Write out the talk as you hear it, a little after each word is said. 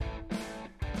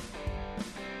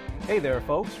Hey there,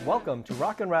 folks. Welcome to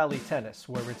Rock and Rally Tennis,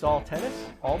 where it's all tennis,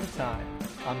 all the time.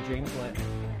 I'm James Lynn.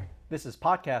 This is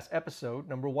podcast episode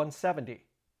number 170.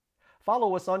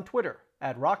 Follow us on Twitter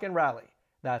at Rock and Rally.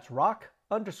 That's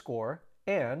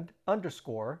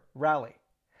rock_and_rally.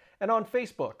 And on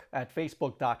Facebook at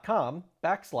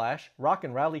facebook.com/Rock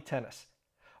and Rally Tennis.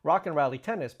 Rock and Rally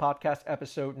Tennis podcast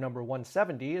episode number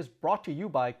 170 is brought to you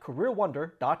by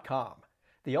CareerWonder.com,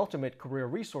 the ultimate career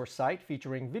resource site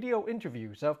featuring video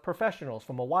interviews of professionals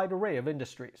from a wide array of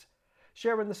industries,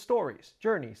 sharing the stories,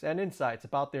 journeys, and insights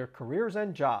about their careers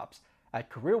and jobs at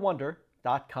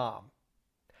CareerWonder.com.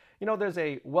 You know, there's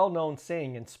a well-known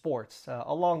saying in sports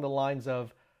along the lines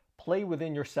of play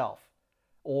within yourself,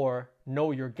 or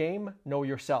know your game, know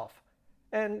yourself.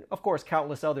 And of course,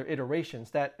 countless other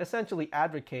iterations that essentially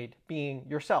advocate being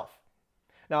yourself.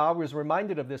 Now, I was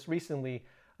reminded of this recently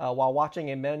while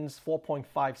watching a men's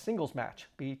 4.5 singles match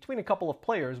between a couple of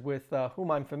players with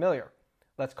whom I'm familiar.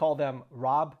 Let's call them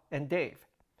Rob and Dave.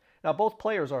 Now, both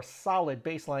players are solid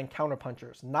baseline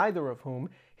counterpunchers, neither of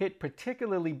whom hit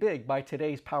particularly big by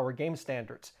today's power game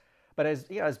standards. But as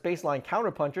baseline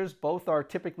counterpunchers, both are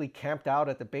typically camped out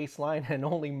at the baseline and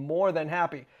only more than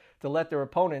happy to let their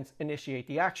opponents initiate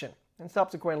the action. And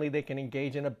subsequently, they can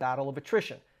engage in a battle of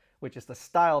attrition, which is the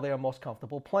style they are most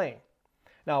comfortable playing.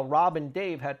 Now, Rob and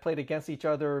Dave had played against each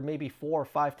other maybe 4 or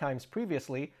 5 times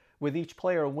previously, with each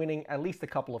player winning at least a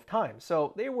couple of times.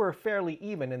 So they were fairly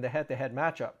even in the head-to-head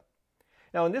matchup.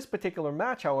 Now, in this particular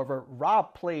match, however,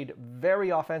 Rob played very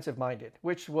offensive-minded,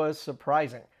 which was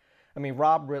surprising. I mean,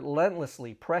 Rob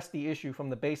relentlessly pressed the issue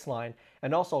from the baseline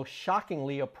and also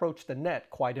shockingly approached the net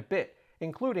quite a bit,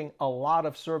 including a lot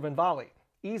of serve and volley,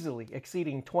 easily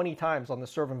exceeding 20 times on the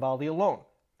serve and volley alone.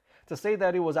 To say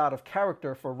that it was out of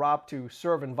character for Rob to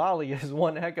serve and volley is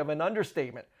one heck of an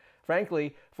understatement.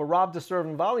 Frankly, for Rob to serve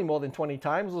and volley more than 20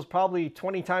 times was probably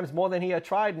 20 times more than he had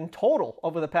tried in total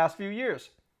over the past few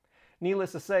years.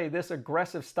 Needless to say, this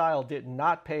aggressive style did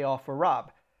not pay off for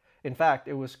Rob. In fact,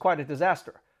 it was quite a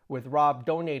disaster, with Rob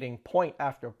donating point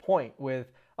after point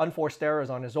with unforced errors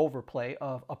on his overplay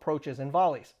of approaches and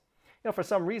volleys. For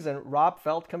some reason, Rob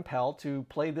felt compelled to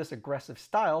play this aggressive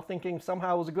style, thinking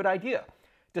somehow it was a good idea,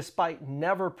 despite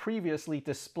never previously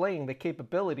displaying the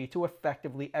capability to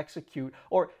effectively execute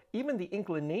or even the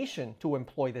inclination to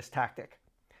employ this tactic.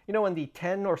 In the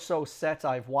 10 or so sets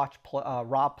I've watched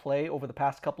Rob play over the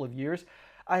past couple of years,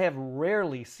 I have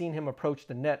rarely seen him approach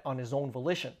the net on his own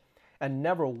volition, and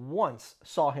never once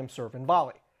saw him serve and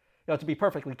volley. To be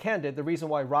perfectly candid, the reason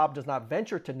why Rob does not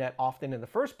venture to net often in the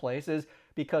first place is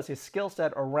because his skill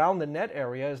set around the net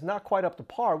area is not quite up to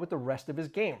par with the rest of his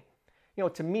game.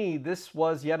 To me, this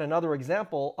was yet another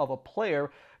example of a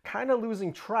player kind of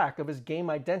losing track of his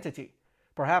game identity,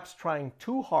 perhaps trying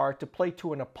too hard to play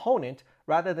to an opponent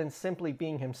rather than simply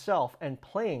being himself and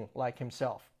playing like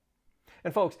himself.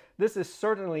 And folks, this is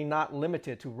certainly not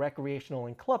limited to recreational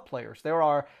and club players. There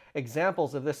are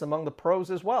examples of this among the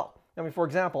pros as well. For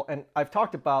example, and I've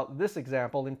talked about this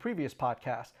example in previous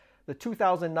podcasts, the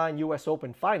 2009 US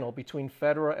Open final between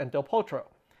Federer and Del Potro.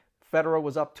 Federer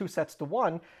was up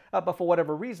 2-1, but for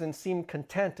whatever reason seemed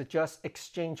content to just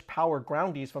exchange power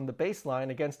groundies from the baseline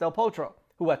against Del Potro,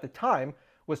 who at the time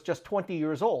was just 20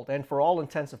 years old and for all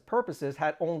intents and purposes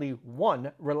had only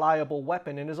one reliable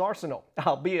weapon in his arsenal,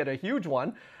 albeit a huge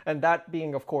one, and that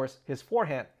being, of course, his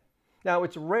forehand. Now,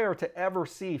 it's rare to ever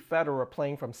see Federer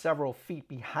playing from several feet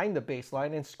behind the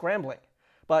baseline and scrambling,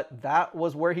 but that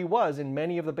was where he was in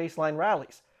many of the baseline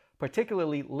rallies,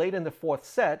 particularly late in the 4th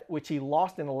set, which he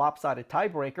lost in a lopsided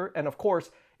tiebreaker, and of course,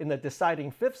 in the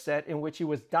deciding 5th set in which he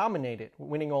was dominated,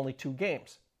 winning only 2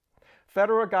 games.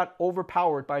 Federer got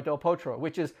overpowered by Del Potro,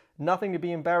 which is nothing to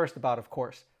be embarrassed about, of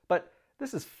course. But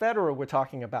this is Federer we're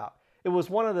talking about. It was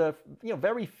one of the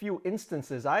very few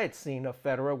instances I had seen of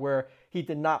Federer where he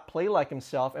did not play like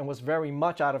himself and was very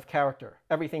much out of character.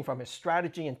 Everything from his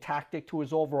strategy and tactic to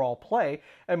his overall play,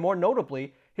 and more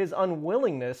notably, his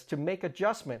unwillingness to make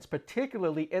adjustments,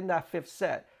 particularly in that 5th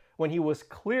set, when he was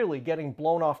clearly getting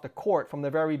blown off the court from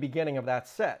the very beginning of that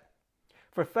set.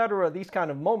 For Federer, these kind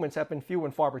of moments have been few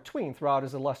and far between throughout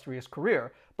his illustrious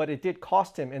career, but it did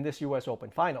cost him in this US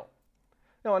Open final.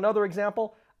 Now, another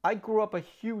example, I grew up a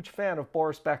huge fan of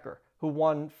Boris Becker, who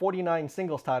won 49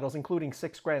 singles titles, including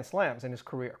 6 Grand Slams in his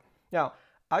career. Now,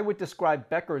 I would describe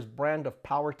Becker's brand of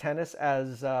power tennis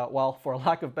as, for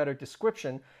lack of better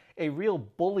description, a real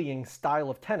bullying style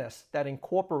of tennis that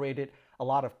incorporated a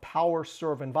lot of power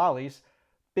serve and volleys,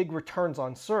 big returns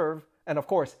on serve, and of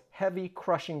course, heavy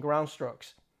crushing ground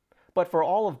strokes. But for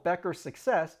all of Becker's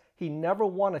success, he never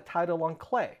won a title on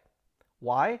clay.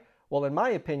 Why? Well, in my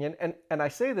opinion, and I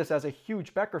say this as a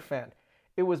huge Becker fan,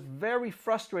 It was very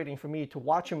frustrating for me to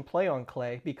watch him play on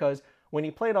clay because when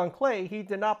he played on clay, he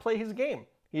did not play his game.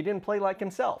 He didn't play like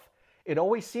himself. It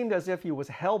always seemed as if he was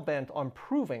hell-bent on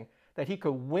proving that he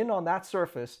could win on that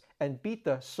surface and beat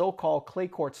the so-called clay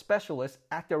court specialists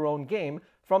at their own game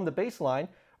from the baseline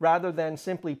rather than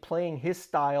simply playing his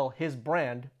style, his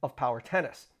brand of power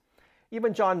tennis.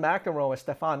 Even John McEnroe and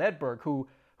Stefan Edberg,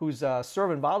 whose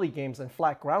serve and volley games and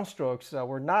flat ground strokes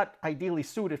were not ideally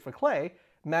suited for clay,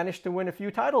 managed to win a few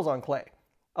titles on clay.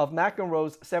 Of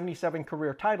McEnroe's 77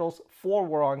 career titles, 4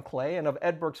 were on clay, and of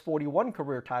Edberg's 41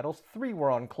 career titles, 3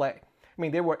 were on clay. I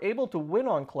mean, they were able to win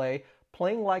on clay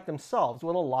playing like themselves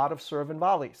with a lot of serve and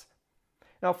volleys.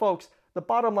 Now, folks, the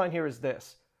bottom line here is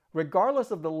this.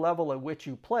 Regardless of the level at which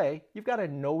you play, you've got to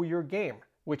know your game,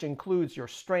 which includes your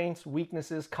strengths,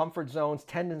 weaknesses, comfort zones,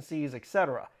 tendencies,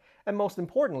 etc. And most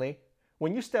importantly,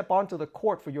 when you step onto the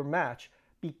court for your match,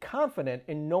 be confident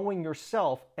in knowing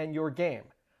yourself and your game.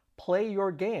 Play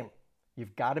your game.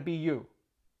 You've got to be you.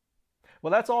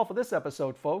 Well, that's all for this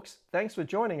episode, folks. Thanks for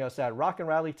joining us at Rock and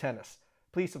Rally Tennis.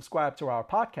 Please subscribe to our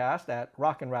podcast at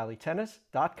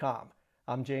rockandrallytennis.com.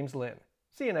 I'm James Lynn.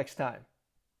 See you next time.